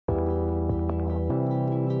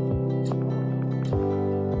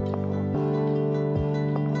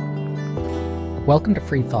Welcome to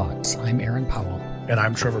Free Thoughts. I'm Aaron Powell. And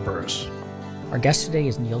I'm Trevor Burrus. Our guest today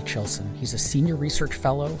is Neil Chilson. He's a senior research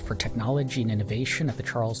fellow for technology and innovation at the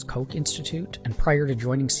Charles Koch Institute, and prior to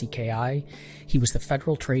joining CKI, he was the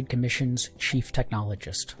Federal Trade Commission's chief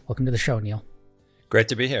technologist. Welcome to the show, Neil. Great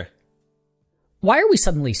to be here. Why are we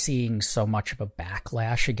suddenly seeing so much of a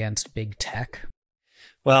backlash against big tech?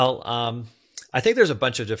 Well, I think there's a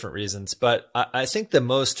bunch of different reasons, but I think the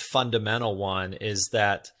most fundamental one is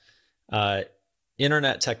that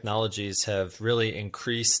internet technologies have really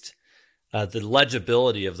increased the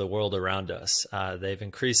legibility of the world around us. They've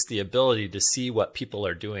increased the ability to see what people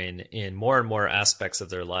are doing in more and more aspects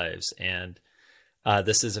of their lives. And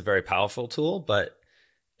this is a very powerful tool, but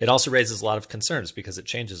it also raises a lot of concerns because it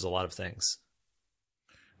changes a lot of things.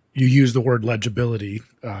 You use the word legibility,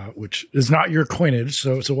 which is not your coinage.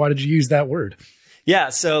 So why did you use that word? Yeah,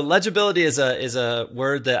 so legibility is a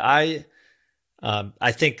word that I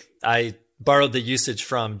think I borrowed the usage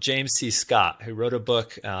from James C. Scott, who wrote a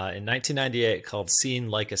book in 1998 called Seen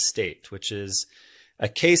Like a State, which is a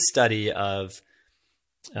case study of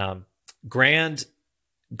grand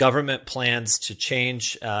government plans to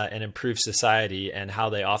change and improve society and how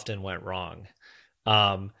they often went wrong.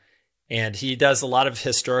 And he does a lot of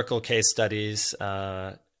historical case studies,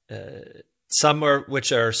 some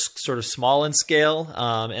which are sort of small in scale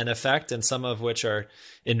and effect, and some of which are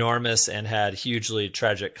enormous and had hugely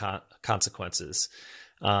tragic consequences.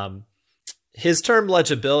 His term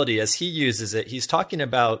legibility, as he uses it, he's talking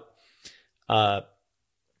about the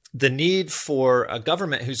need for a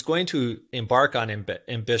government who's going to embark on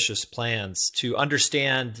ambitious plans to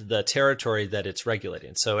understand the territory that it's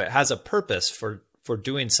regulating. So it has a purpose for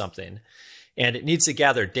doing something, and it needs to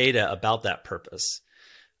gather data about that purpose.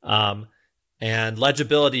 And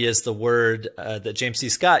legibility is the word that James C.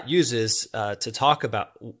 Scott uses to talk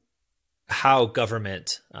about how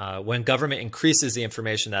government, when government increases the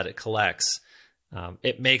information that it collects,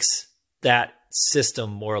 it makes that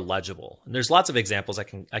system more legible. And there's lots of examples. I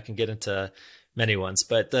can get into many ones,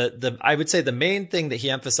 but I would say the main thing that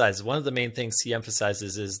he emphasizes, one of the main things he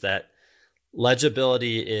emphasizes, is that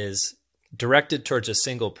legibility is directed towards a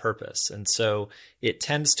single purpose. And so it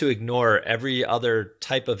tends to ignore every other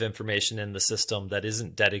type of information in the system that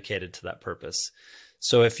isn't dedicated to that purpose.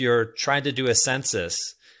 So if you're trying to do a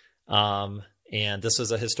census, and this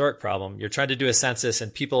was a historic problem, you're trying to do a census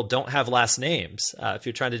and people don't have last names. If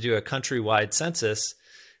you're trying to do a countrywide census,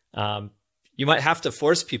 you might have to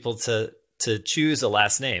force people to choose a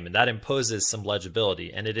last name, and that imposes some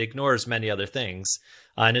legibility, and it ignores many other things.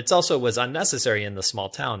 And it also was unnecessary in the small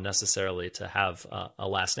town necessarily to have a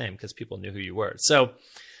last name because people knew who you were. So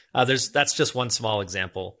that's just one small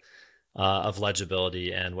example of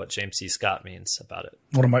legibility and what James C. Scott means about it.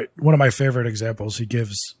 One of my favorite examples he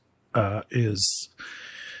gives is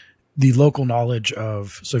the local knowledge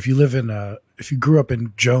of. So if you grew up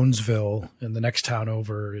in Jonesville and the next town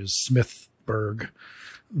over is Smithburg,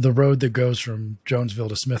 the road that goes from Jonesville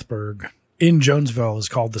to Smithburg in Jonesville is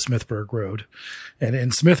called the Smithburg Road, and in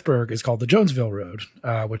Smithburg is called the Jonesville Road,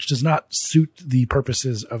 which does not suit the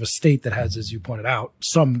purposes of a state that has, as you pointed out,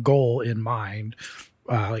 some goal in mind,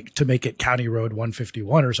 like to make it County Road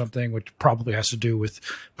 151 or something, which probably has to do with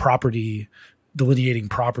property, delineating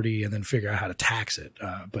property and then figure out how to tax it.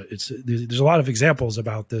 But there's a lot of examples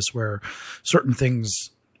about this where certain things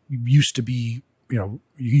used to be, you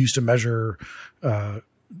used to measure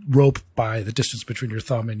rope by the distance between your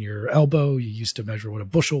thumb and your elbow. You used to measure what a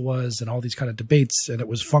bushel was and all these kind of debates, and it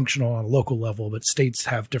was functional on a local level, but states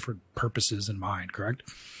have different purposes in mind, correct?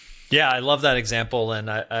 Yeah, I love that example. And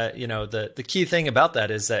the key thing about that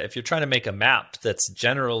is that if you're trying to make a map that's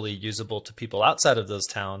generally usable to people outside of those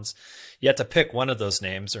towns, you have to pick one of those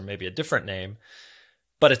names or maybe a different name.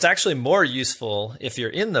 But it's actually more useful if you're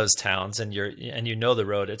in those towns and you know the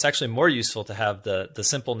road. It's actually more useful to have the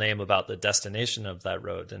simple name about the destination of that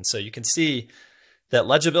road. And so you can see that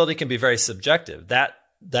legibility can be very subjective.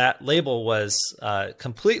 That label was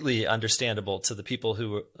completely understandable to the people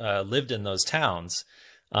who lived in those towns,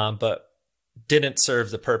 but didn't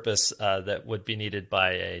serve the purpose that would be needed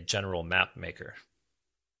by a general map maker.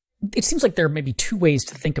 It seems like there are maybe two ways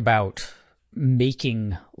to think about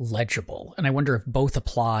making legible, and I wonder if both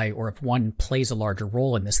apply or if one plays a larger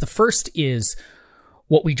role in this. The first is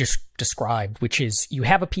what we just described, which is you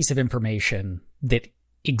have a piece of information that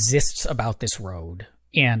exists about this road,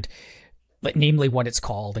 and namely what it's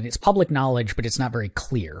called, and it's public knowledge, but it's not very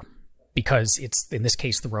clear because it's, in this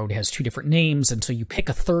case, the road has two different names, and so you pick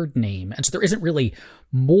a third name, and so there isn't really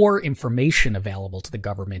more information available to the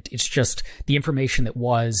government. It's just the information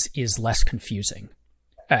that is less confusing.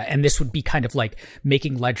 And this would be kind of like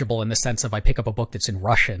making legible in the sense of I pick up a book that's in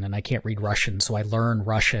Russian and I can't read Russian, so I learn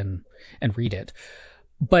Russian and read it.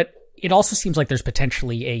 But it also seems like there's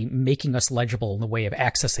potentially a making us legible in the way of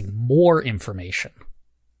accessing more information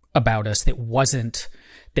about us that wasn't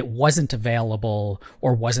available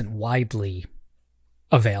or wasn't widely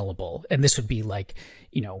available. And this would be like,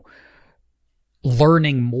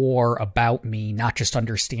 learning more about me, not just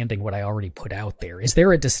understanding what I already put out there. Is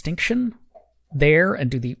there a distinction there, and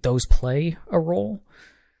do those play a role?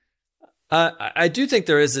 I do think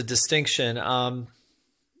there is a distinction.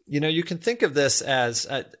 You can think of this as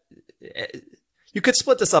you could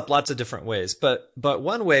split this up lots of different ways, but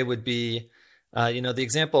one way would be, one of the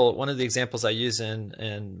examples I use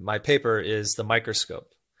in my paper is the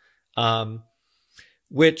microscope,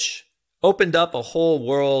 which opened up a whole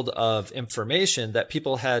world of information that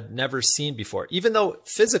people had never seen before, even though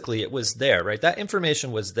physically it was there, right? That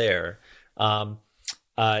information was there.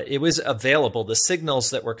 It was available. The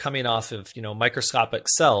signals that were coming off of, microscopic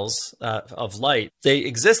cells of light, they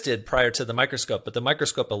existed prior to the microscope, but the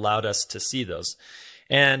microscope allowed us to see those.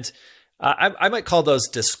 And I might call those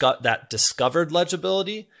that discovered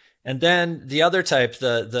legibility. And then the other type,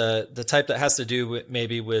 the type that has to do with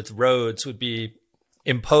maybe with roads, would be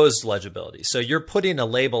imposed legibility. So you're putting a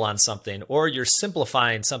label on something, or you're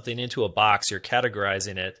simplifying something into a box, you're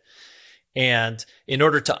categorizing it, and in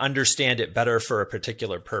order to understand it better for a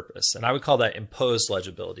particular purpose. And I would call that imposed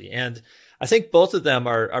legibility. And I think both of them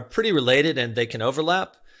are pretty related and they can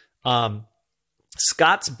overlap.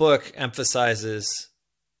 Scott's book emphasizes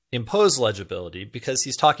imposed legibility because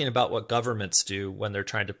he's talking about what governments do when they're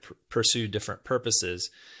trying to pursue different purposes.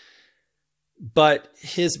 But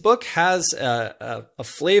his book has a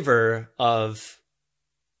flavor of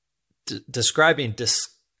describing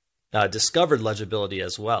discovered legibility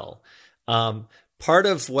as well. Part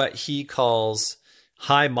of what he calls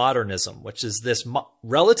high modernism, which is this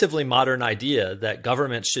relatively modern idea that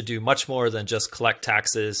governments should do much more than just collect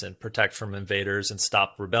taxes and protect from invaders and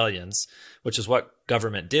stop rebellions, which is what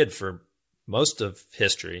government did for most of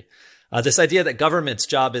history. This idea that government's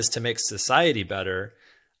job is to make society better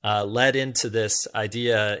led into this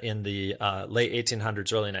idea in the late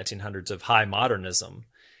 1800s, early 1900s of high modernism.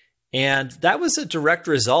 And that was a direct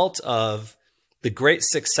result of the great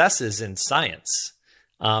successes in science.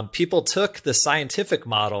 People took the scientific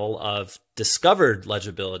model of discovered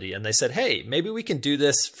legibility and they said, hey, maybe we can do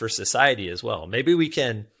this for society as well. Maybe we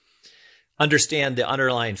can understand the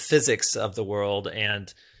underlying physics of the world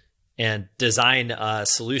and design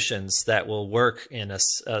solutions that will work in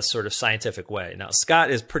a sort of scientific way. Now, Scott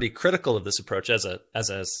is pretty critical of this approach, as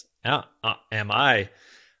am I.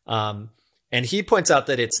 And he points out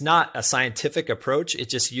that it's not a scientific approach. It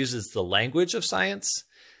just uses the language of science,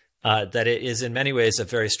 that it is in many ways a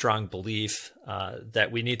very strong belief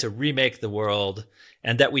that we need to remake the world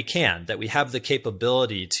and that we have the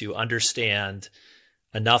capability to understand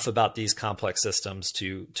enough about these complex systems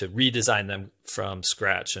to redesign them from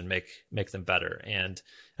scratch and make them better. And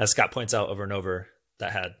as Scott points out over and over,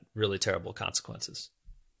 that had really terrible consequences.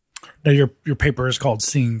 Now, your paper is called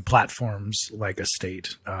Seeing Platforms Like a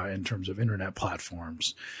State in terms of internet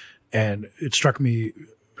platforms. And it struck me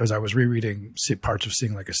as I was rereading parts of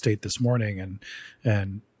Seeing Like a State this morning.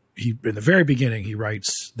 And he, in the very beginning, he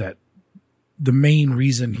writes that the main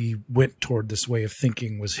reason he went toward this way of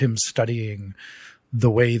thinking was him studying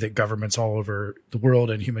the way that governments all over the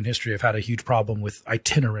world and human history have had a huge problem with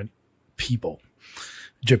itinerant people.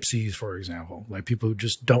 Gypsies, for example, like people who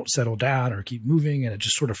just don't settle down or keep moving, and it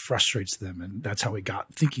just sort of frustrates them. And that's how he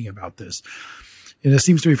got thinking about this. And it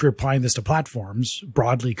seems to me, if you're applying this to platforms,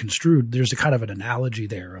 broadly construed, there's a kind of an analogy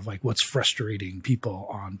there of like what's frustrating people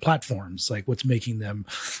on platforms, like what's making them,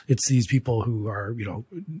 it's these people who are,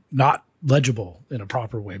 not legible in a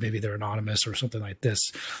proper way. Maybe they're anonymous or something like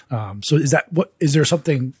this. So is there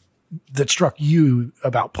something that struck you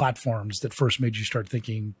about platforms that first made you start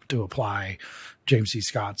thinking to apply James C.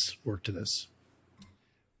 Scott's work to this?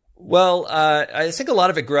 Well, I think a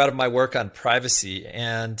lot of it grew out of my work on privacy.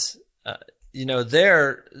 And,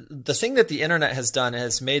 the thing that the internet has done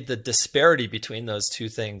has made the disparity between those two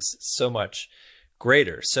things so much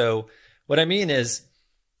greater. So what I mean is,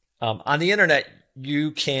 on the internet,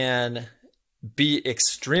 you can be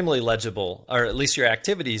extremely legible, or at least your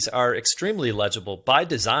activities are extremely legible by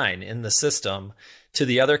design in the system to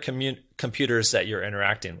the other computers that you're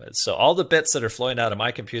interacting with. So all the bits that are flowing out of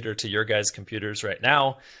my computer to your guys' computers right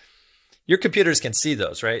now, your computers can see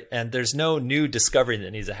those, right? And there's no new discovery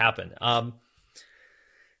that needs to happen.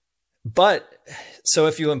 But so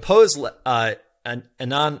if you impose an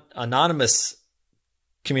anonymous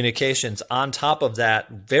communications on top of that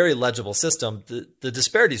very legible system, the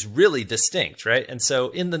disparity is really distinct, right? And so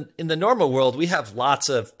in the normal world, we have lots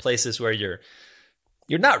of places where you're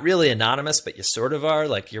not really anonymous, but you sort of are.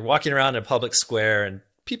 Like you're walking around in a public square and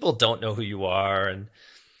people don't know who you are,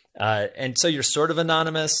 and so you're sort of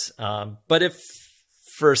anonymous. But if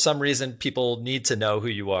for some reason people need to know who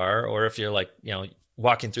you are, or if you're like, you know,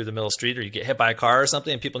 walking through the middle of the street, or you get hit by a car or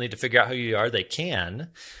something and people need to figure out who you are, they can.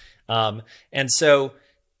 And so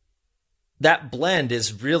that blend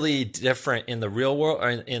is really different in the real world, or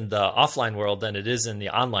in the offline world, than it is in the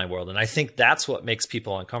online world. And I think that's what makes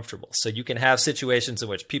people uncomfortable. So you can have situations in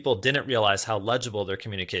which people didn't realize how legible their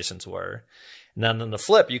communications were. And then on the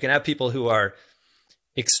flip, you can have people who are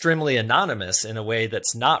extremely anonymous in a way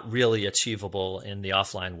that's not really achievable in the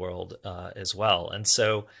offline world as well. And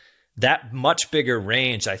so that much bigger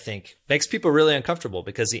range, I think, makes people really uncomfortable,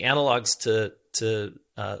 because the analogs to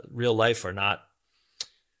real life are not,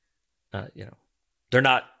 they're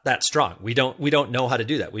not that strong. We don't know how to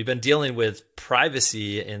do that. We've been dealing with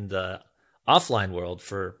privacy in the offline world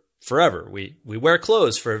for forever. We wear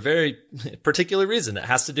clothes for a very particular reason that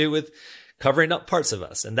has to do with covering up parts of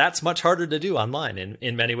us. And that's much harder to do online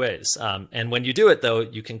in many ways. And when you do it, though,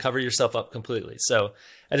 you can cover yourself up completely. So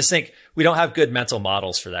I just think we don't have good mental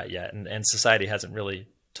models for that yet. And society hasn't really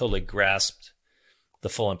totally grasped the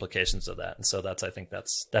full implications of that. And so I think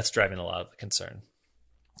that's driving a lot of the concern.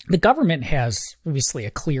 The government has obviously a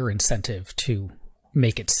clear incentive to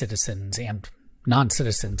make its citizens and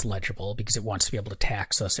non-citizens legible, because it wants to be able to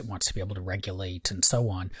tax us, it wants to be able to regulate, and so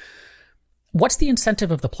on. What's the incentive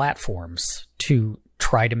of the platforms to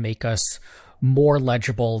try to make us more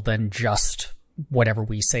legible than just whatever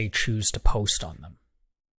we say choose to post on them?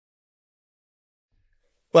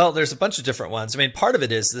 Well, there's a bunch of different ones. I mean, part of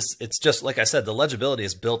it is this, it's just, like I said, the legibility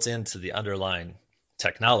is built into the underlying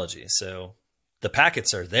technology. So the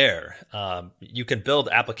packets are there. You can build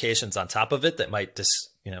applications on top of it that might just,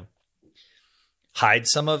 hide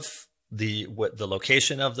some of the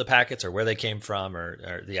location of the packets, or where they came from,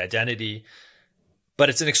 or the identity, but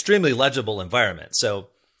it's an extremely legible environment. So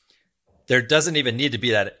there doesn't even need to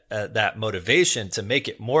be that motivation to make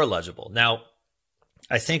it more legible. Now,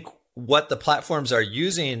 I think what the platforms are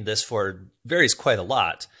using this for varies quite a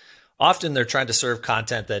lot. Often they're trying to serve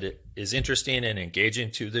content that is interesting and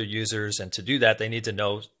engaging to their users. And to do that, they need to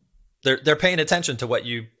know they're paying attention to what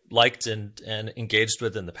you liked and engaged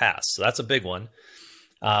with in the past. So that's a big one.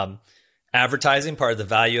 Advertising, part of the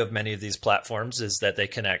value of many of these platforms is that they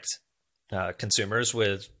connect consumers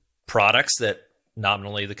with products that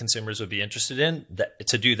nominally the consumers would be interested in.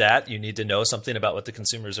 To do that, you need to know something about what the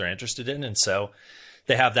consumers are interested in. And so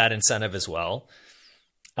they have that incentive as well.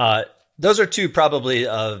 Those are two probably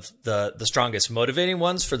of the strongest motivating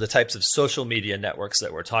ones for the types of social media networks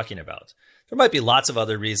that we're talking about. There might be lots of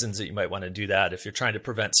other reasons that you might want to do that. If you're trying to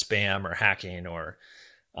prevent spam or hacking, or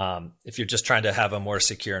if you're just trying to have a more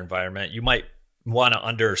secure environment, you might want to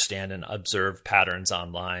understand and observe patterns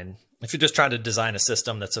online. If you're just trying to design a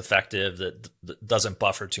system that's effective, that doesn't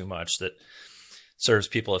buffer too much, that serves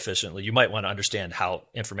people efficiently, you might want to understand how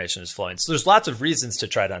information is flowing. So there's lots of reasons to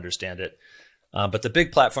try to understand it. But the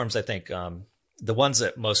big platforms, I think, the ones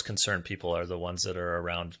that most concern people are the ones that are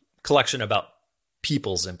around collection about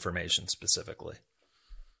people's information specifically.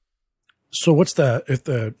 So what's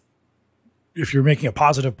if you're making a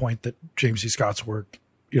positive point that James C. Scott's work,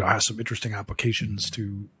 has some interesting applications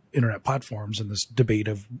to internet platforms, and this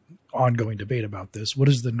ongoing debate about this, what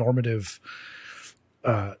is the normative,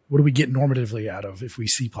 what do we get normatively out of if we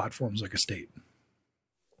see platforms like a state?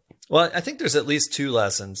 Well, I think there's at least two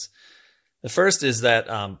lessons. The first is that,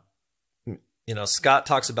 Scott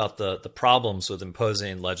talks about the problems with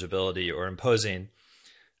imposing legibility or imposing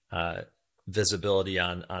visibility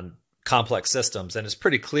on complex systems. And it's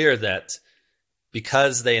pretty clear that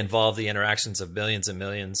because they involve the interactions of millions and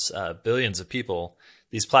millions, billions of people,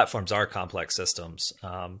 these platforms are complex systems.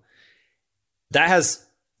 That has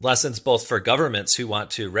lessons both for governments who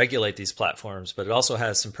want to regulate these platforms, but it also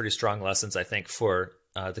has some pretty strong lessons, I think, for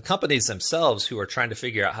the companies themselves who are trying to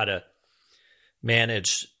figure out how to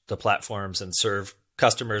manage the platforms and serve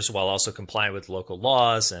customers while also complying with local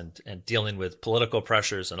laws and dealing with political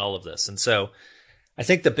pressures and all of this. And so I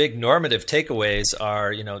think the big normative takeaways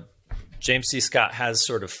are, James C. Scott has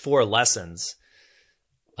sort of four lessons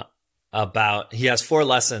about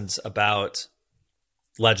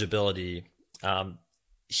legibility.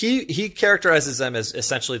 He characterizes them as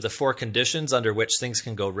essentially the four conditions under which things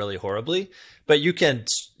can go really horribly, but you can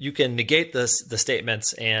negate the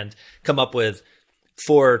statements and come up with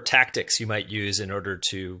four tactics you might use in order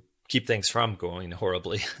to keep things from going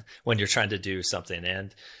horribly when you're trying to do something.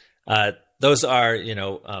 And those are,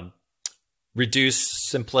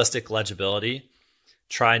 reduce simplistic legibility,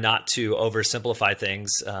 try not to oversimplify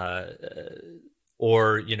things,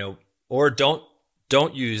 or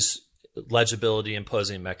don't use legibility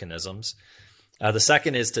imposing mechanisms. The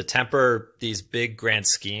second is to temper these big grand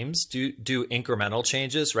schemes, do incremental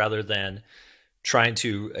changes rather than trying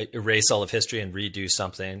to erase all of history and redo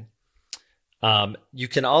something. You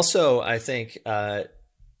can also, I think,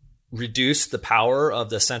 reduce the power of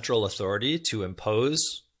the central authority to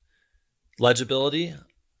impose legibility.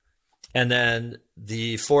 And then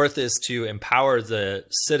the fourth is to empower the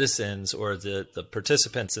citizens or the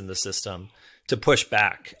participants in the system to push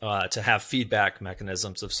back, to have feedback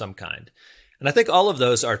mechanisms of some kind. And I think all of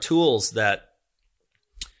those are tools that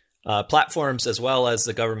platforms, as well as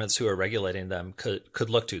the governments who are regulating them, could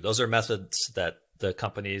look to. Those are methods that the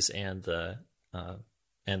companies and the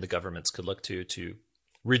governments could look to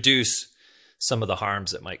reduce some of the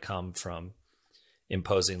harms that might come from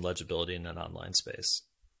imposing legibility in an online space.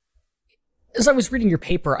 As I was reading your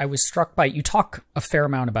paper, I was struck by, you talk a fair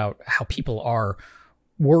amount about how people are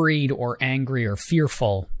worried or angry or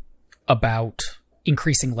fearful about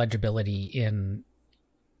increasing legibility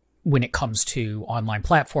when it comes to online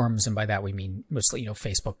platforms. And by that, we mean mostly,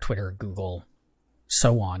 Facebook, Twitter, Google,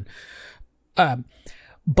 so on.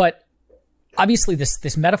 But obviously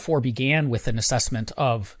this metaphor began with an assessment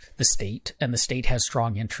of the state, and the state has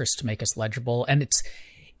strong interest to make us legible. And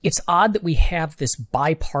it's odd that we have this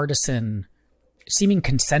bipartisan seeming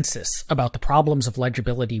consensus about the problems of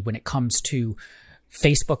legibility when it comes to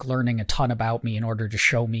Facebook learning a ton about me in order to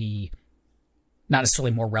show me not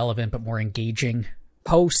necessarily more relevant, but more engaging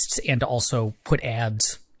posts, and to also put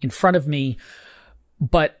ads in front of me.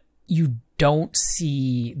 But you don't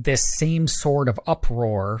see this same sort of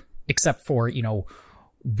uproar, except for,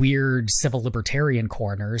 weird civil libertarian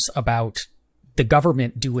corners, about the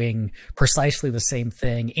government doing precisely the same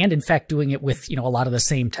thing, and in fact doing it with, a lot of the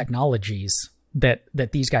same technologies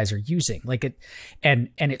that these guys are using. And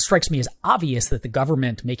it strikes me as obvious that the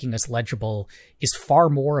government making us legible is far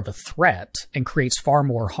more of a threat and creates far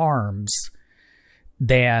more harms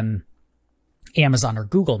than Amazon or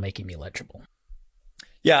Google making me legible.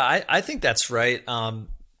 Yeah, I think that's right.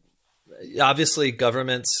 Obviously,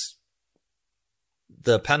 governments,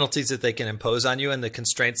 the penalties that they can impose on you and the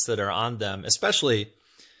constraints that are on them, especially,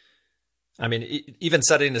 even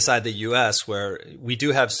setting aside the U.S., where we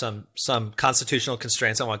do have some constitutional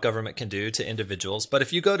constraints on what government can do to individuals. But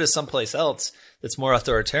if you go to someplace else that's more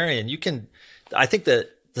authoritarian, I think that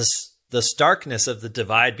the starkness of the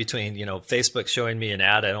divide between, Facebook showing me an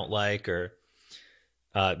ad I don't like, or,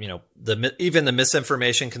 even the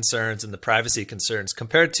misinformation concerns and the privacy concerns,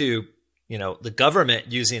 compared to, the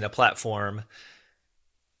government using a platform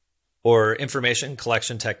or information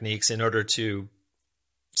collection techniques in order to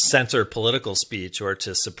censor political speech or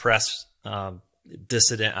to suppress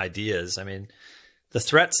dissident ideas. The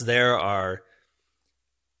threats there are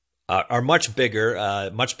much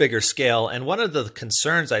bigger scale. And one of the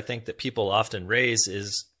concerns I think that people often raise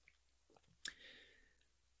is,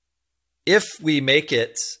 if we make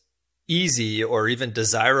it easy or even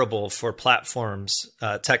desirable for platforms,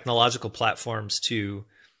 technological platforms, to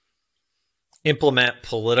implement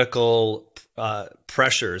political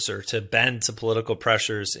pressures or to bend to political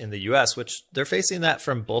pressures in the U.S., which they're facing that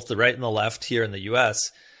from both the right and the left here in the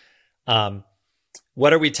U.S.,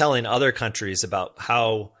 what are we telling other countries about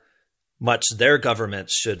how much their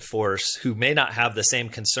governments should force, who may not have the same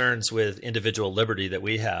concerns with individual liberty that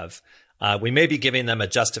we have? We may be giving them a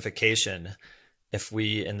justification if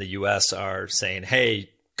we in the U.S. are saying,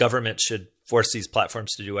 hey, government should force these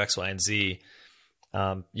platforms to do X, Y, and Z.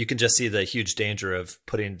 You can just see the huge danger of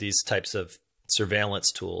putting these types of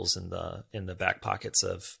surveillance tools in the back pockets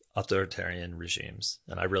of authoritarian regimes.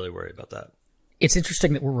 And I really worry about that. It's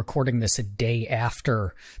interesting that we're recording this a day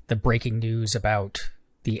after the breaking news about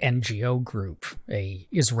the NGO group, a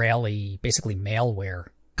Israeli, basically malware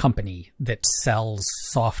company that sells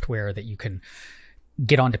software that you can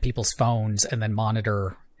get onto people's phones and then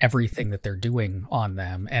monitor everything that they're doing on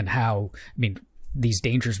them, and how, these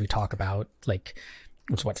dangers we talk about, like,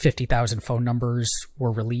 it was 50,000 phone numbers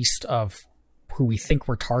were released of who we think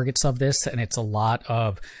were targets of this. And it's a lot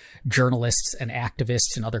of journalists and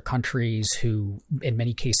activists in other countries who, in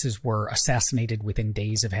many cases, were assassinated within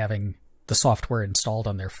days of having the software installed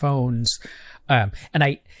on their phones.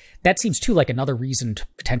 That seems too like another reason to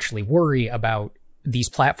potentially worry about these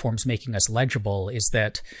platforms making us legible, is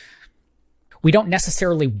that we don't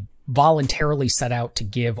necessarily voluntarily set out to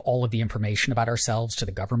give all of the information about ourselves to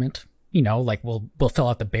the government. We'll fill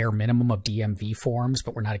out the bare minimum of DMV forms,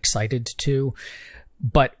 but we're not excited to.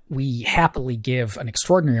 but we happily give an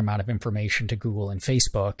extraordinary amount of information to Google and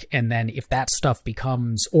Facebook. And then if that stuff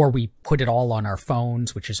becomes, or we put it all on our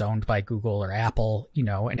phones, which is owned by Google or Apple,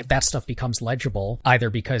 and if that stuff becomes legible, either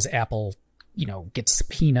because Apple, gets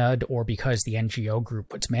subpoenaed or because the NGO group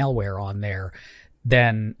puts malware on there,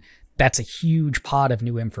 then that's a huge pot of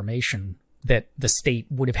new information that the state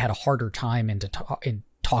would have had a harder time in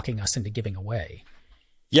talking us into giving away.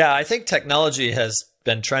 Yeah, I think technology has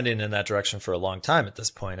been trending in that direction for a long time at this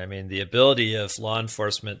point. I mean, the ability of law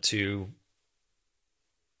enforcement to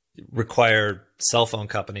require cell phone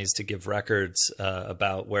companies to give records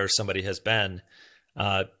about where somebody has been,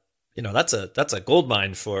 that's a gold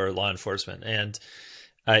mine for law enforcement, and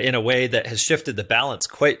in a way that has shifted the balance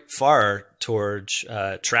quite far towards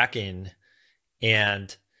tracking.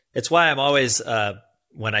 And it's why I'm always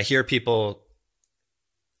when I hear people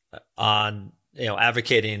on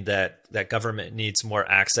advocating that government needs more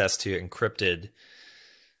access to encrypted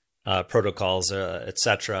protocols,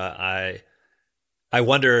 etc. I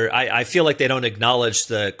wonder. I feel like they don't acknowledge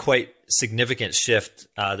the quite significant shift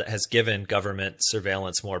that has given government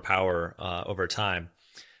surveillance more power over time.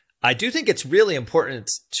 I do think it's really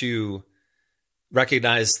important to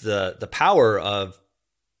recognize the power of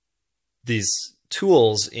these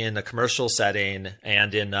tools in a commercial setting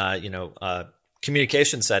and in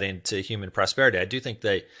communication setting to human prosperity. I do think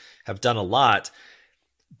they have done a lot,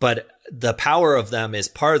 but the power of them is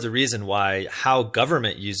part of the reason why how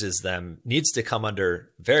government uses them needs to come under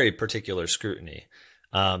very particular scrutiny.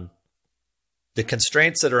 The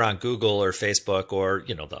constraints that are on Google or Facebook or,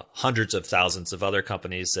 the hundreds of thousands of other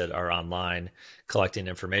companies that are online collecting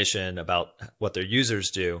information about what their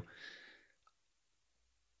users do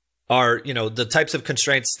are, the types of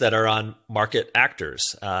constraints that are on market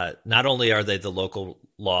actors. Not only are they the local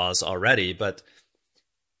laws already, but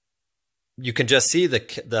you can just see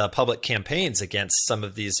the public campaigns against some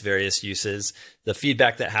of these various uses, the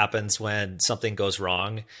feedback that happens when something goes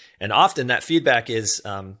wrong. And often that feedback is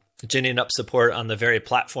ginning up support on the very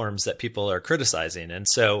platforms that people are criticizing. And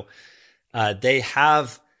so they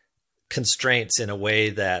have constraints in a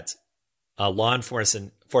way that a law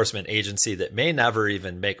enforcement agency that may never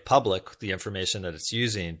even make public the information that it's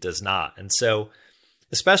using does not. And so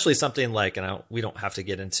especially something like, we don't have to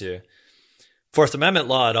get into Fourth Amendment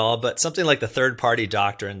law at all, but something like the third party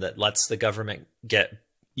doctrine that lets the government get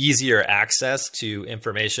easier access to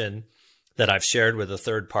information that I've shared with a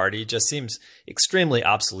third party just seems extremely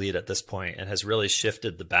obsolete at this point and has really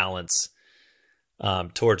shifted the balance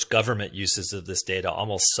towards government uses of this data,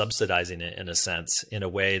 almost subsidizing it in a sense, in a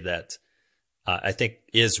way that I think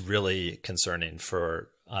is really concerning for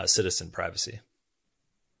citizen privacy.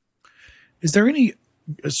 Is there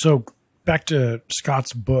so back to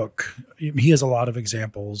Scott's book, he has a lot of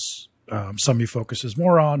examples. Some he focuses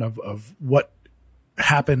more on of what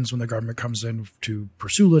happens when the government comes in to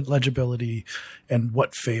pursue legibility and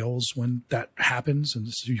what fails when that happens.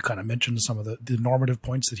 And so you kind of mentioned some of the normative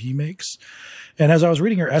points that he makes. And as I was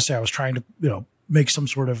reading your essay, I was trying to, make some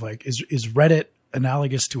sort of like, is Reddit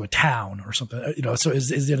analogous to a town or something? So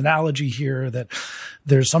is the analogy here that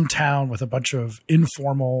there's some town with a bunch of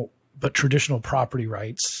informal but traditional property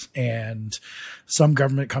rights, and some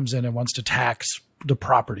government comes in and wants to tax the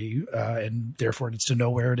property, and therefore it needs to know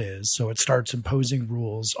where it is. So it starts imposing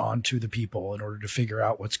rules onto the people in order to figure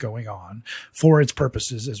out what's going on for its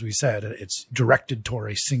purposes. As we said, it's directed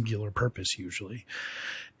toward a singular purpose usually.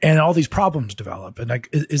 And all these problems develop. And like,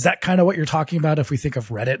 is that kind of what you're talking about? If we think of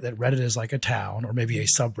Reddit, that Reddit is like a town, or maybe a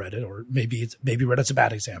subreddit, or maybe Reddit's a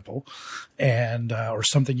bad example, and or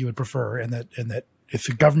something you would prefer, and that if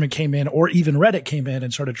the government came in, or even Reddit came in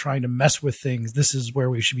and started trying to mess with things, this is where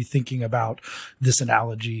we should be thinking about this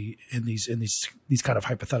analogy in these kind of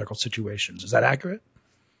hypothetical situations. Is that accurate?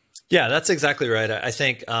 Yeah, that's exactly right. I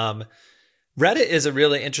think Reddit is a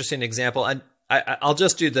really interesting example. And I'll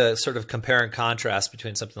just do the sort of compare and contrast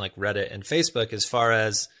between something like Reddit and Facebook as far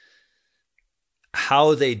as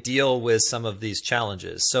how they deal with some of these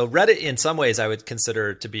challenges. So Reddit, in some ways, I would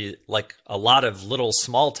consider to be like a lot of little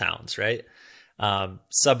small towns, right?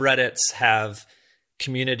 Subreddits have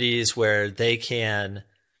communities where they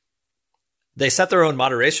set their own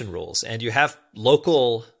moderation rules, and you have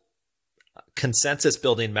local consensus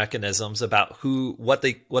building mechanisms about what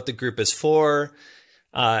the group is for,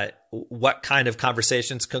 what kind of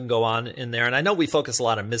conversations can go on in there. And I know we focus a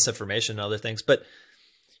lot on misinformation and other things, but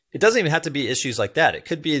it doesn't even have to be issues like that. It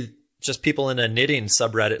could be just people in a knitting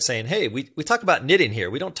subreddit saying, hey, we talk about knitting here.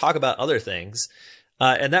 We don't talk about other things.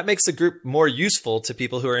 And that makes the group more useful to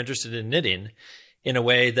people who are interested in knitting in a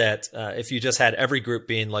way that if you just had every group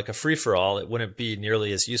being like a free-for-all, it wouldn't be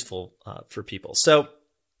nearly as useful for people. So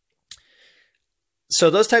so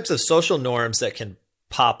those types of social norms that can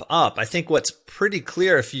pop up, I think what's pretty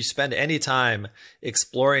clear if you spend any time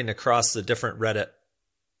exploring across the different Reddit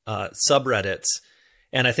subreddits,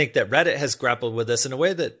 and I think that Reddit has grappled with this in a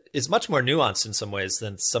way that is much more nuanced in some ways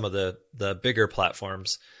than some of the bigger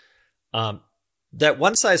platforms, that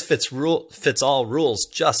one size fits all rules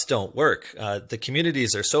just don't work. The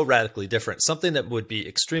communities are so radically different. Something that would be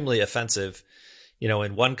extremely offensive,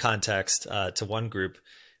 in one context to one group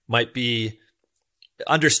might be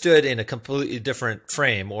understood in a completely different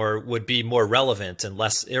frame, or would be more relevant and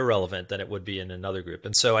less irrelevant than it would be in another group.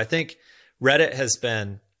 And so I think Reddit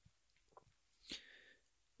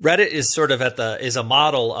is sort of is a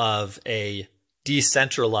model of a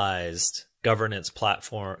decentralized governance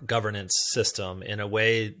system in a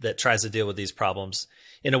way that tries to deal with these problems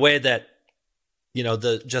in a way that,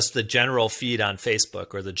 the general feed on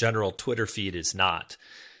Facebook or the general Twitter feed is not.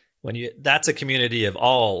 That's a community of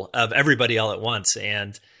everybody all at once.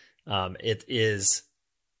 And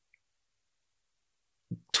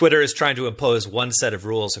Twitter is trying to impose one set of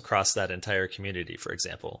rules across that entire community, for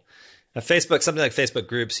example. Facebook, something like Facebook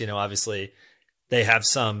groups, obviously they have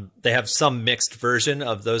some mixed version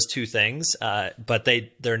of those two things, but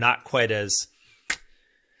they're not quite as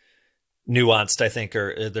nuanced, I think,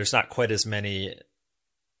 or there's not quite as many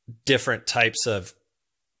different types of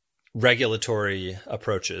regulatory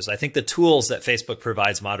approaches. I think the tools that Facebook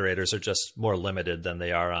provides moderators are just more limited than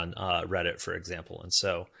they are on Reddit, for example. And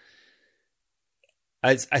so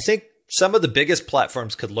I think some of the biggest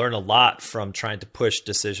platforms could learn a lot from trying to push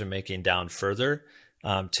decision-making down further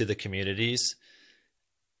to the communities.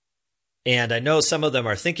 And I know some of them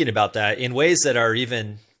are thinking about that in ways that are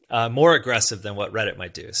even more aggressive than what Reddit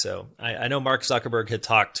might do. So I know Mark Zuckerberg had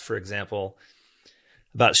talked, for example,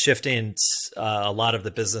 about shifting a lot of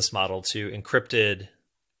the business model to encrypted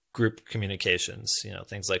group communications,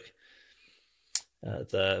 things like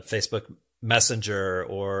the Facebook Messenger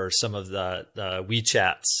or some of the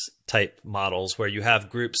WeChats type models where you have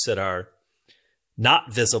groups that are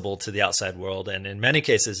not visible to the outside world, and in many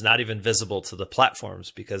cases not even visible to the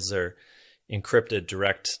platforms because they're encrypted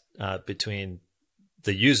direct between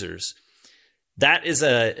the users.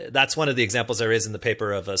 That's one of the examples I raise in the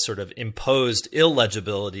paper of a sort of imposed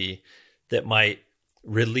illegibility that might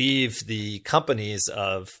relieve the companies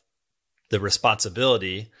of the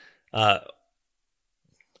responsibility, or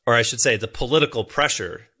I should say the political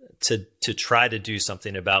pressure to try to do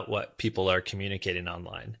something about what people are communicating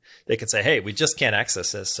online. They could say, hey, we just can't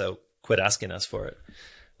access this, so quit asking us for it.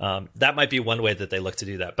 That might be one way that they look to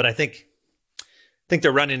do that. But I think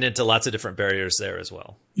they're running into lots of different barriers there as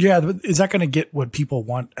well. Yeah, but is that going to get what people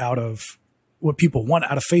want out of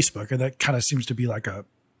Facebook? And that kind of seems to be like a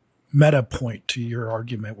meta point to your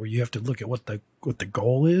argument, where you have to look at what the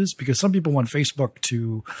goal is, because some people want Facebook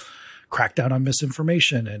to crack down on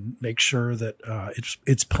misinformation and make sure that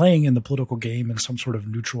it's playing in the political game in some sort of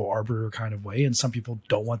neutral arbiter kind of way, and some people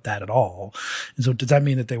don't want that at all. And so does that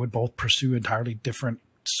mean that they would both pursue entirely different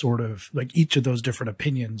sort of, like, each of those different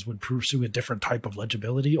opinions would pursue a different type of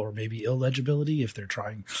legibility or maybe illegibility if they're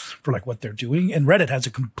trying for like what they're doing? And Reddit has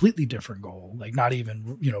a completely different goal, like not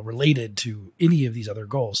even, related to any of these other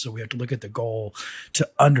goals. So we have to look at the goal to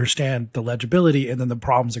understand the legibility and then the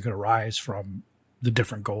problems that could arise from the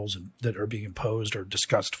different goals that are being imposed or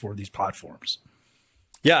discussed for these platforms.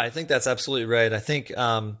 Yeah, I think that's absolutely right. I think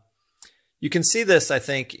you can see this, I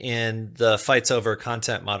think, in the fights over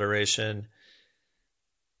content moderation.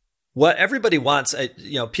 What everybody wants,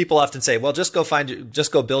 people often say, well, just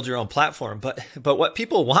go build your own platform. But what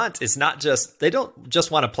people want is they don't just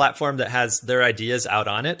want a platform that has their ideas out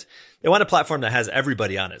on it. They want a platform that has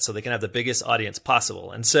everybody on it so they can have the biggest audience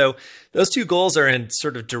possible. And so those two goals are in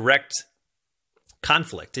sort of direct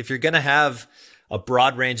conflict. If you're going to have a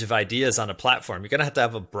broad range of ideas on a platform, you're going to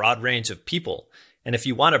have a broad range of people. And if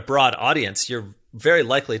you want a broad audience, you're very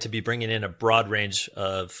likely to be bringing in a broad range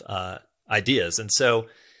of ideas. And so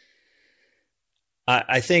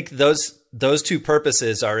I think those two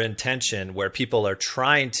purposes are in tension, where people are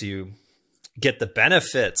trying to get the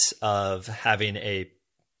benefits of having a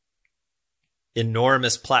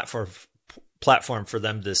enormous platform for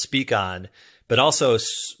them to speak on, but also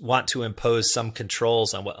want to impose some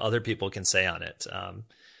controls on what other people can say on it.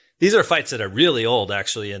 These are fights that are really old,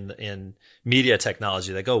 actually, in media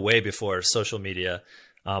technology. They go way before social media,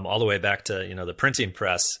 all the way back to the printing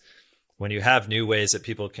press. When you have new ways that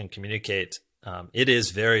people can communicate, it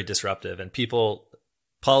is very disruptive, and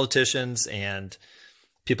politicians and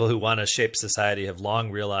people who want to shape society have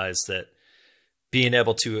long realized that being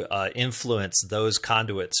able to influence those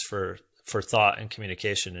conduits for thought and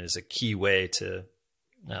communication is a key way to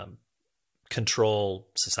control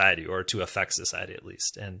society or to affect society at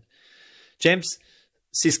least. And James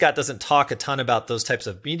C. Scott doesn't talk a ton about those types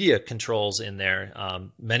of media controls in there.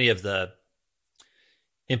 Many of the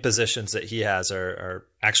impositions that he has are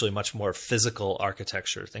actually much more physical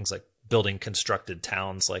architecture, things like building constructed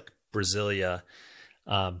towns like Brasilia,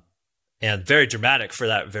 and very dramatic for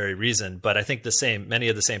that very reason. But I think many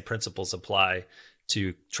of the same principles apply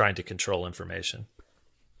to trying to control information.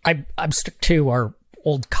 I'm stuck to our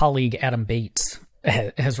old colleague Adam Bates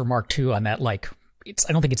has remarked too on that. Like,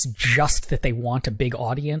 I don't think it's just that they want a big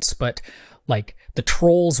audience, but like the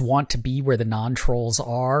trolls want to be where the non-trolls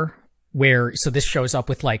are. So this shows up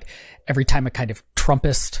with like every time a kind of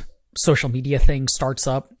Trumpist social media thing starts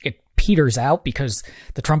up, it peters out because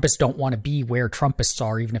the Trumpists don't want to be where Trumpists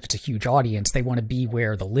are, even if it's a huge audience. They want to be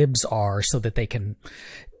where the libs are so that they can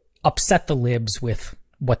upset the libs with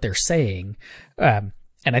what they're saying. And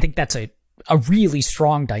I think that's a really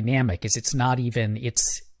strong dynamic. It's not even,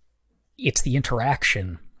 it's the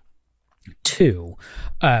interaction too.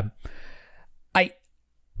 I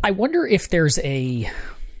wonder if there's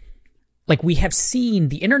like we have seen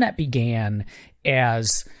the internet began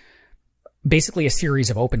as basically a series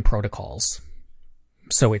of open protocols.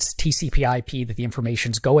 So it's TCP/IP that the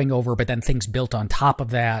information's going over, but then things built on top of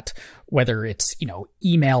that, whether it's,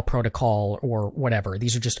 email protocol or whatever.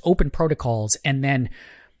 These are just open protocols. And then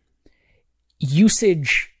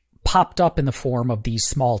usage popped up in the form of these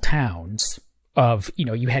small towns of,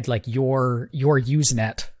 you had like your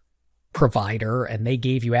Usenet provider, and they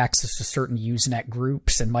gave you access to certain Usenet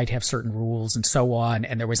groups and might have certain rules and so on.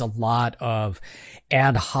 And there was a lot of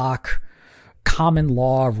ad hoc common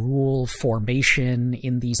law rule formation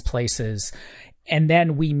in these places. And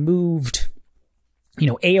then we moved,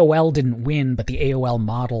 AOL didn't win, but the AOL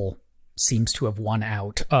model seems to have won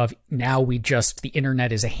out of now the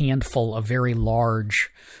internet is a handful of very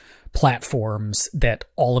large platforms that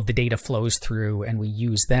all of the data flows through and we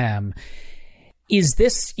use them. Is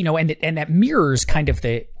this, and that mirrors kind of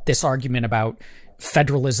this argument about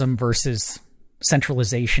federalism versus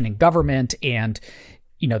centralization in government, and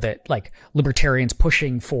that like libertarians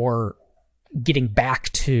pushing for getting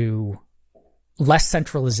back to less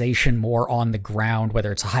centralization, more on the ground,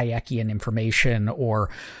 whether it's Hayekian information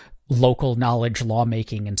or local knowledge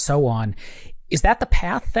lawmaking and so on. Is that the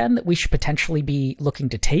path then that we should potentially be looking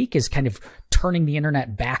to take, is kind of turning the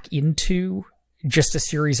internet back into just a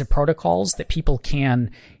series of protocols that people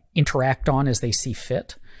can interact on as they see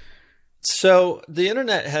fit? So the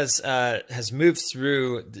internet has moved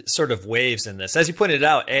through sort of waves in this. As you pointed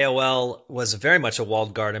out, AOL was very much a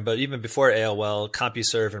walled garden, but even before AOL,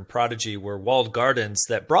 CompuServe and Prodigy were walled gardens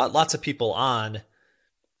that brought lots of people on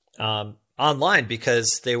online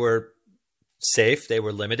because they were safe, they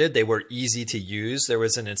were limited, they were easy to use. There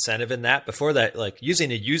was an incentive in that. Before that, like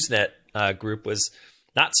using a Usenet group was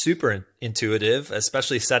not super intuitive,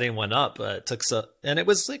 especially setting one up. And it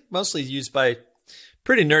was like mostly used by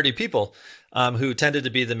pretty nerdy people who tended to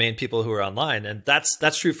be the main people who were online. And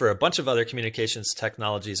that's true for a bunch of other communications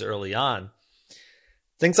technologies early on.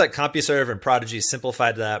 Things like CompuServe and Prodigy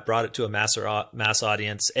simplified that, brought it to a mass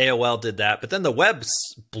audience. AOL did that, but then the web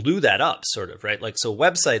blew that up, sort of, right? Like, so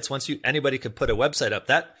websites, anybody could put a website up,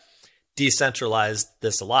 that decentralized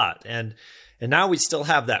this a lot. And now we still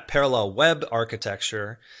have that parallel web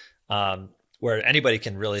architecture where anybody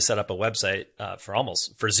can really set up a website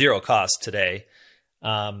for zero cost today.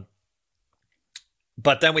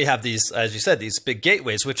 But then we have these, as you said, these big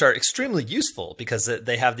gateways, which are extremely useful because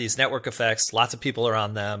they have these network effects. Lots of people are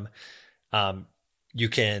on them. You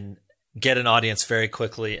can get an audience very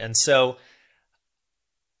quickly. And so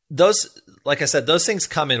those, like I said, those things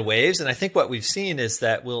come in waves. And I think what we've seen is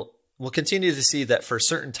that we'll continue to see that for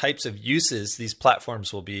certain types of uses, these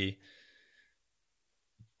platforms will be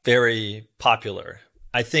very popular.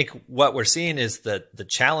 I think what we're seeing is that the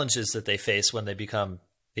challenges that they face when they become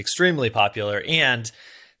extremely popular and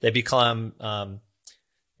they become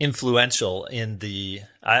influential in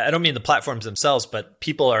I don't mean the platforms themselves, but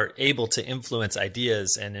people are able to influence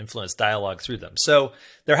ideas and influence dialogue through them. So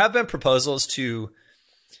there have been proposals to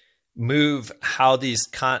move how these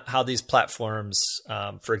platforms,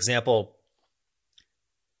 for example,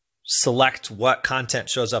 select what content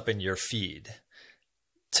shows up in your feed,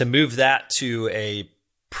 to move that to a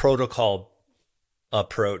protocol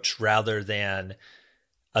approach rather than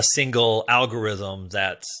a single algorithm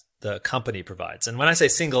that the company provides. And when I say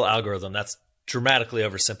single algorithm, that's dramatically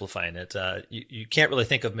oversimplifying it. You can't really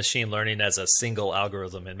think of machine learning as a single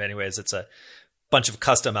algorithm. In many ways, it's a bunch of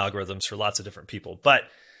custom algorithms for lots of different people. But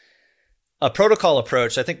a protocol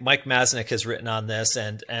approach, I think Mike Masnick has written on this,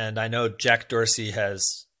 and I know Jack Dorsey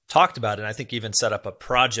has talked about it, and I think even set up a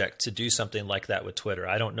project to do something like that with Twitter.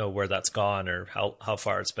 I don't know where that's gone or how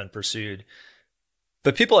far it's been pursued.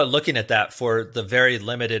 But people are looking at that for the very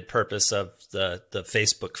limited purpose of the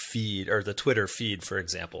Facebook feed or the Twitter feed, for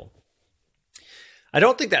example. I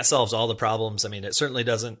don't think that solves all the problems. I mean, it certainly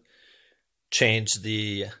doesn't change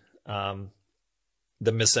the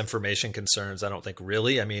misinformation concerns. I don't think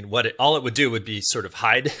really. I mean, all it would do would be sort of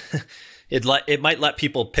hide. It might let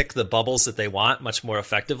people pick the bubbles that they want much more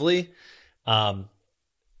effectively,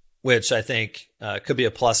 which I think could be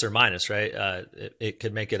a plus or minus, right? It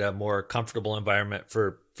could make it a more comfortable environment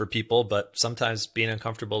for people, but sometimes being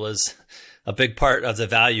uncomfortable is a big part of the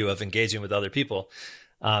value of engaging with other people.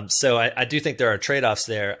 So I do think there are trade-offs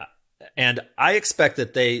there. And I expect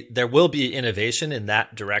that there will be innovation in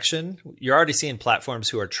that direction. You're already seeing platforms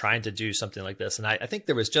who are trying to do something like this. And I think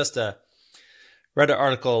there was just read an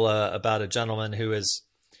article about a gentleman who is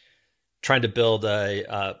trying to build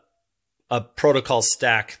a protocol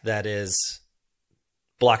stack that is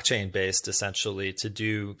blockchain based, essentially, to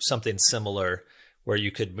do something similar where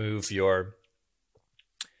you could move your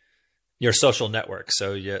social network.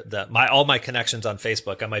 So all my connections on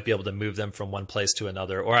Facebook, I might be able to move them from one place to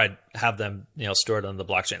another, or I'd have them, stored on the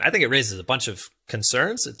blockchain. I think it raises a bunch of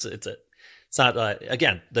concerns. It's not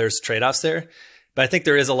again, there's trade-offs there, but I think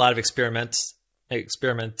there is a lot of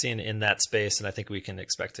experimenting in that space, and I think we can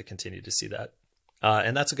expect to continue to see that,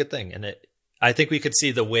 and that's a good thing. And I think we could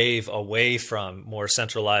see the wave away from more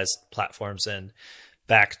centralized platforms and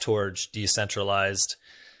back towards decentralized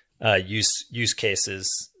use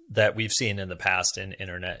cases that we've seen in the past in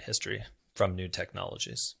internet history from new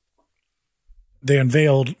technologies. They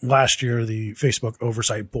unveiled last year the Facebook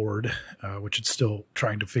Oversight Board, which is still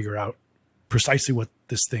trying to figure out precisely what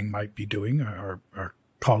this thing might be doing. Our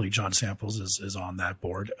colleague John Samples is on that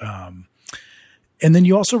board. And then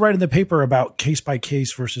you also write in the paper about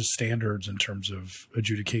case-by-case versus standards in terms of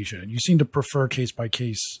adjudication. And you seem to prefer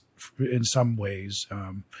case-by-case in some ways.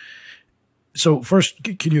 So first,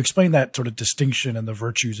 can you explain that sort of distinction and the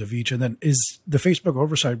virtues of each? And then is the Facebook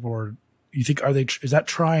Oversight Board, you think, is that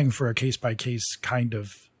trying for a case-by-case kind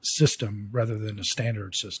of system rather than a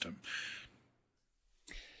standard system?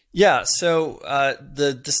 Yeah. So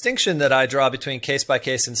the distinction that I draw between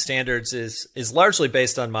case-by-case and standards is largely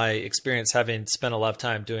based on my experience having spent a lot of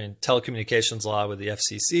time doing telecommunications law with the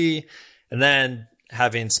FCC, and then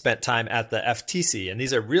having spent time at the FTC. And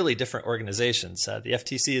these are really different organizations. The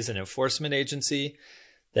FTC is an enforcement agency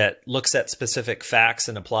that looks at specific facts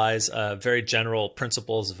and applies very general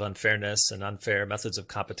principles of unfairness and unfair methods of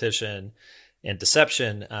competition and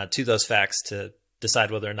deception to those facts to decide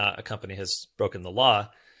whether or not a company has broken the law.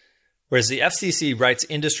 Whereas the FCC writes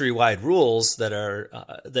industry-wide rules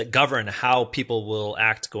that govern how people will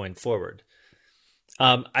act going forward.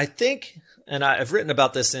 I think, and I've written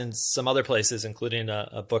about this in some other places, including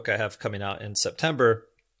a book I have coming out in September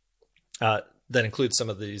that includes some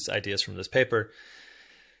of these ideas from this paper.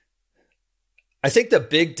 I think the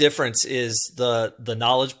big difference is the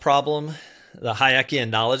knowledge problem, the Hayekian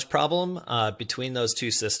knowledge problem between those two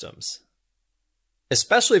systems.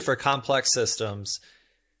 Especially for complex systems,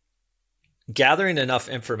 gathering enough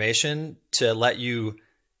information to let you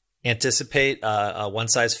anticipate a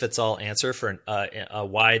one-size-fits-all answer for a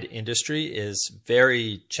wide industry is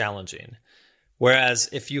very challenging. Whereas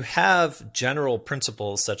if you have general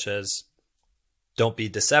principles such as don't be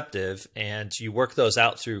deceptive, and you work those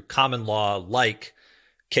out through common law like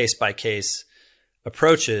case-by-case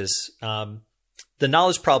approaches, the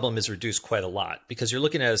knowledge problem is reduced quite a lot because you're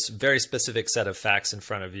looking at a very specific set of facts in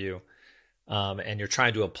front of you, and you're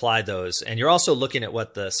trying to apply those. And you're also looking at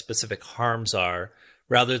what the specific harms are,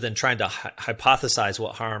 rather than trying to hypothesize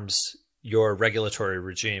what harms your regulatory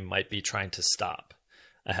regime might be trying to stop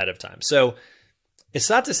ahead of time. So it's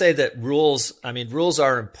not to say that rules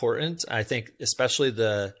are important. I think especially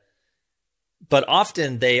but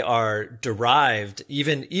often they are derived,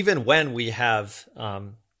 even when we have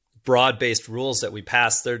broad-based rules that we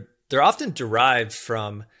pass, they're often derived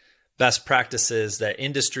from best practices that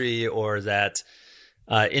industry or that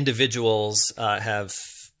individuals have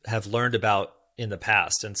learned about in the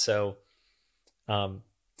past. And so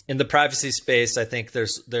in the privacy space, I think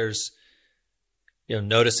there's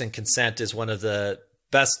notice and consent is one of the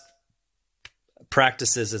best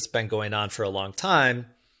practices that's been going on for a long time,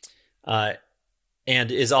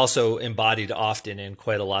 and is also embodied often in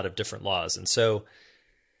quite a lot of different laws. And so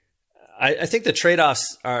I think the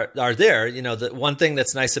trade-offs are there. The one thing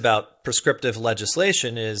that's nice about prescriptive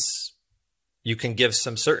legislation is you can give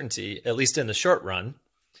some certainty, at least in the short run,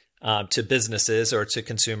 to businesses or to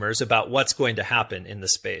consumers about what's going to happen in the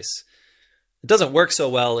space. It doesn't work so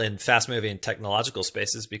well in fast-moving technological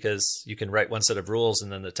spaces because you can write one set of rules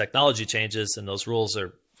and then the technology changes, and those rules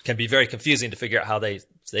can be very confusing to figure out how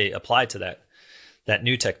they apply to that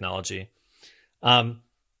new technology. And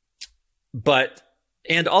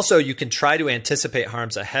also you can try to anticipate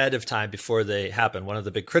harms ahead of time before they happen. One of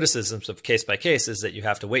the big criticisms of case by case is that you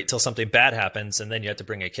have to wait till something bad happens and then you have to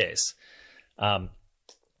bring a case.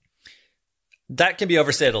 That can be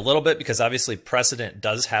overstated a little bit because obviously precedent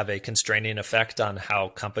does have a constraining effect on how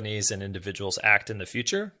companies and individuals act in the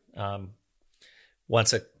future.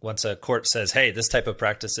 Once a court says, hey, this type of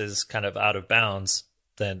practice is kind of out of bounds,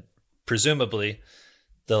 then presumably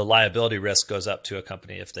the liability risk goes up to a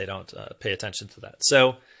company if they don't pay attention to that.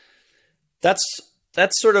 So that's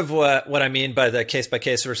sort of what I mean by the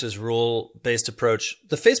case-by-case versus rule-based approach.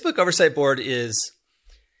 The Facebook Oversight Board is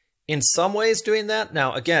in some ways doing that.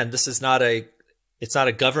 Now, again, this is not it's not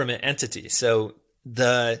a government entity. So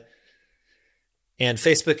and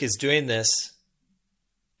Facebook is doing this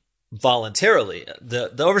voluntarily.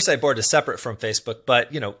 The Oversight Board is separate from Facebook,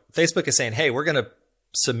 but Facebook is saying, hey, we're going to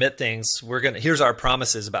submit things. Here's our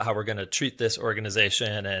promises about how we're going to treat this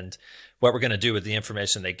organization and what we're going to do with the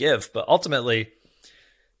information they give. But ultimately,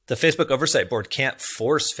 the Facebook Oversight Board can't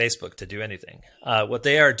force Facebook to do anything. What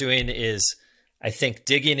they are doing is, I think,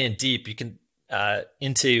 digging in deep. You can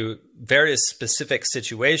into various specific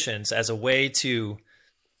situations as a way to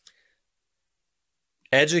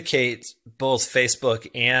educate both Facebook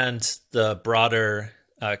and the broader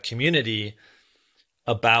community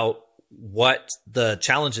about what the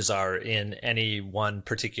challenges are in any one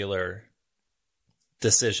particular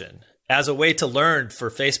decision, as a way to learn for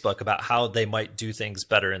Facebook about how they might do things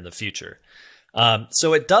better in the future.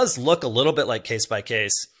 So it does look a little bit like case by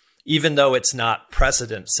case, even though it's not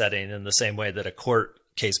precedent setting in the same way that a court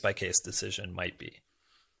case by case decision might be.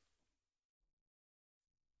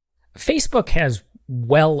 Facebook has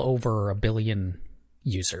well over 1 billion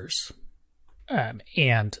users.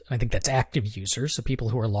 And I think that's active users, so people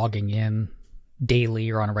who are logging in daily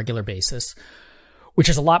or on a regular basis, which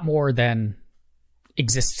is a lot more than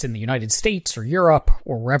exists in the United States or Europe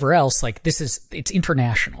or wherever else. Like it's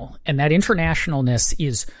international. And that internationalness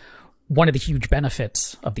is one of the huge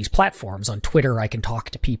benefits of these platforms. On Twitter, I can talk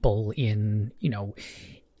to people in,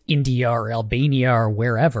 India or Albania or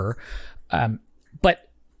wherever. But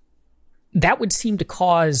that would seem to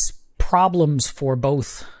cause problems for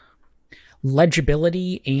both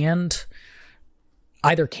legibility and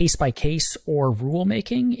either case by case or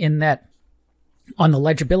rulemaking, in that on the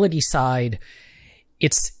legibility side,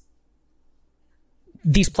 it's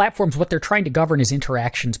these platforms, what they're trying to govern is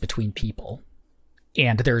interactions between people.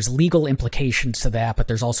 And there's legal implications to that, but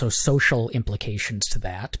there's also social implications to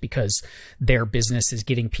that, because their business is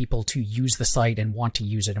getting people to use the site and want to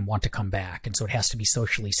use it and want to come back. And so it has to be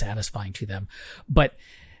socially satisfying to them. But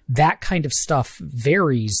that kind of stuff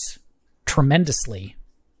varies tremendously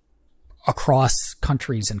across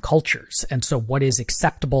countries and cultures. And so what is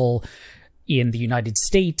acceptable in the United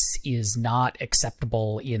States is not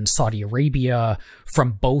acceptable in Saudi Arabia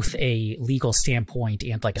from both a legal standpoint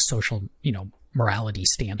and like a social, morality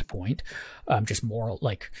standpoint, just moral,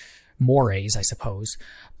 like mores, I suppose.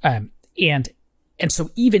 And so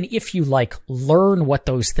even if you learn what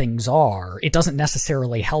those things are, it doesn't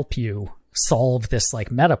necessarily help you solve this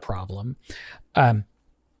meta problem.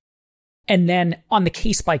 And then on the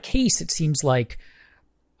case by case, it seems like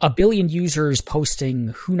 1 billion users posting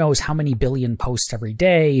who knows how many billion posts every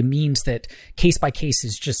day means that case by case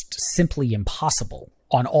is just simply impossible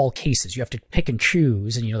on all cases. You have to pick and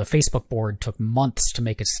choose. And, the Facebook board took months to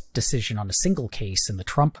make a decision on a single case in the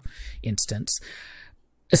Trump instance.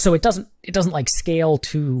 So it doesn't scale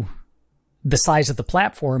to the size of the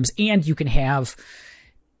platforms. And you can have,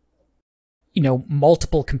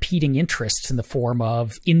 multiple competing interests in the form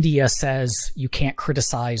of India says you can't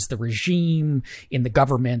criticize the regime in the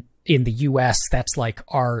government in the US. That's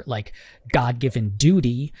our God-given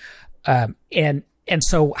duty. And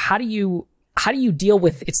so how do you deal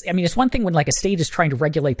with it's one thing when a state is trying to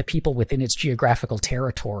regulate the people within its geographical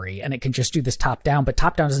territory and it can just do this top down, but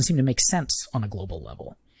top down doesn't seem to make sense on a global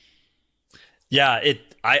level. Yeah, it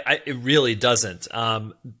really doesn't.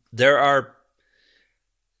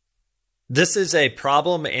 This is a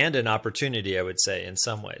problem and an opportunity, I would say, in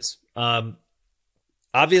some ways.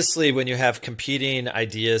 Obviously, when you have competing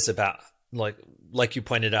ideas about, like you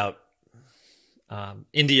pointed out,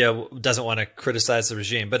 India doesn't want to criticize the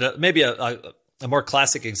regime, but maybe a more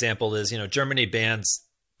classic example is, Germany bans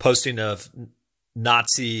posting of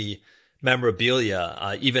Nazi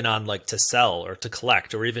memorabilia, even on to sell or to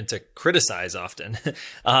collect or even to criticize often.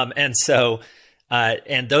 And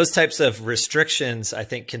those types of restrictions, I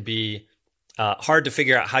think, can be hard to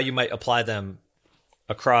figure out how you might apply them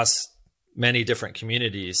across many different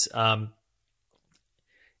communities.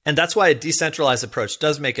 And that's why a decentralized approach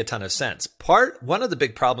does make a ton of sense. One of the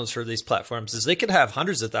big problems for these platforms is they could have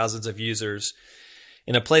hundreds of thousands of users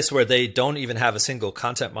in a place where they don't even have a single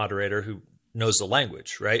content moderator who knows the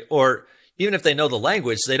language, right? Or even if they know the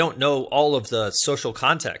language, they don't know all of the social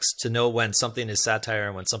context to know when something is satire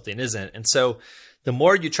and when something isn't. And so the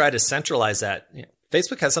more you try to centralize that,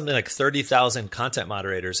 Facebook has something like 30,000 content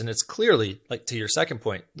moderators, and it's clearly, like to your second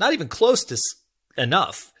point, not even close to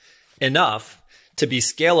enough to be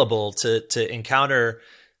scalable to encounter.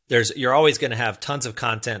 You're always going to have tons of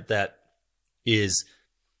content that is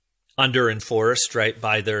under enforced, right,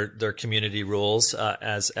 by their community rules,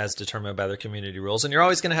 as determined by their community rules, and you're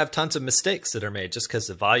always going to have tons of mistakes that are made just because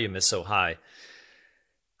the volume is so high.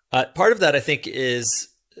 Part of that, I think, is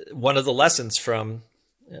one of the lessons from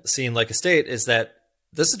seeing like a state is that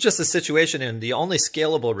this is just a situation, and the only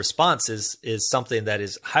scalable response is something that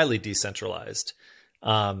is highly decentralized.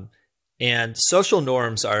 And social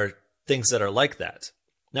norms are things that are like that.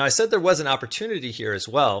 Now, I said there was an opportunity here as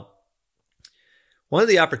well. One of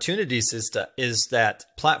the opportunities is that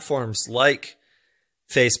platforms like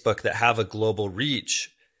Facebook that have a global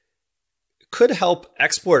reach could help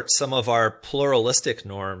export some of our pluralistic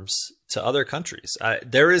norms to other countries.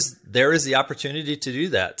 There is the opportunity to do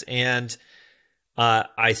that. And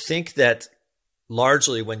I think that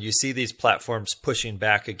largely when you see these platforms pushing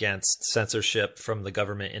back against censorship from the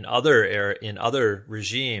government in other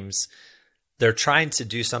regimes, they're trying to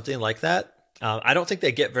do something like that. I don't think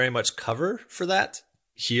they get very much cover for that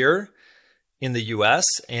here in the US.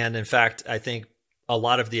 And in fact, I think a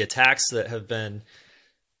lot of the attacks that have been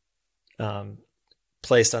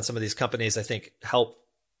placed on some of these companies, I think, help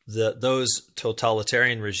those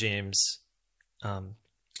totalitarian regimes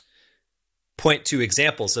point to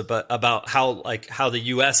examples about how the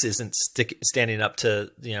U.S. isn't standing up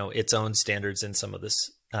to its own standards in some of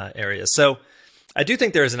this areas. So I do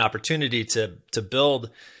think there is an opportunity to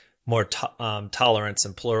build more tolerance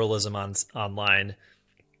and pluralism online.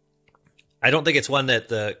 I don't think it's one that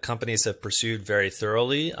the companies have pursued very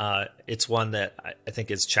thoroughly. It's one that I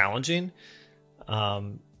think is challenging,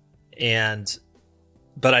 but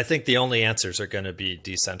I think the only answers are going to be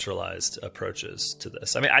decentralized approaches to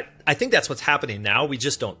this. I mean, I think that's what's happening now. We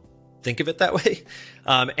just don't think of it that way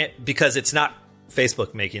because it's not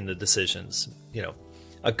Facebook making the decisions.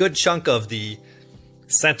 A good chunk of the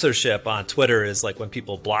censorship on Twitter is like when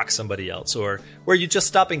people block somebody else or where you just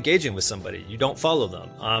stop engaging with somebody. You don't follow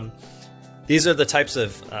them. These are the types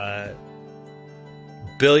of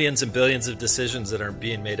billions and billions of decisions that are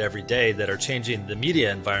being made every day that are changing the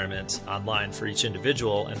media environment online for each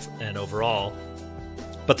individual and overall,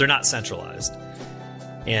 but they're not centralized.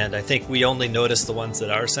 And I think we only notice the ones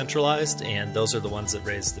that are centralized, and those are the ones that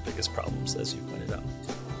raise the biggest problems, as you pointed out.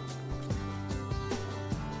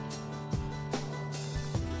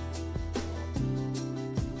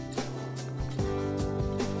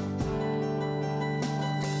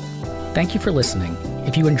 Thank you for listening.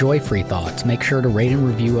 If you enjoy Free Thoughts, make sure to rate and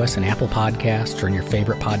review us in Apple Podcasts or in your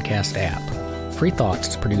favorite podcast app. Free Thoughts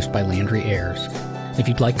is produced by Landry Ayers. If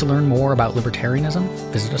you'd like to learn more about libertarianism,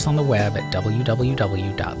 visit us on the web at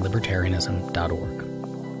www.libertarianism.org.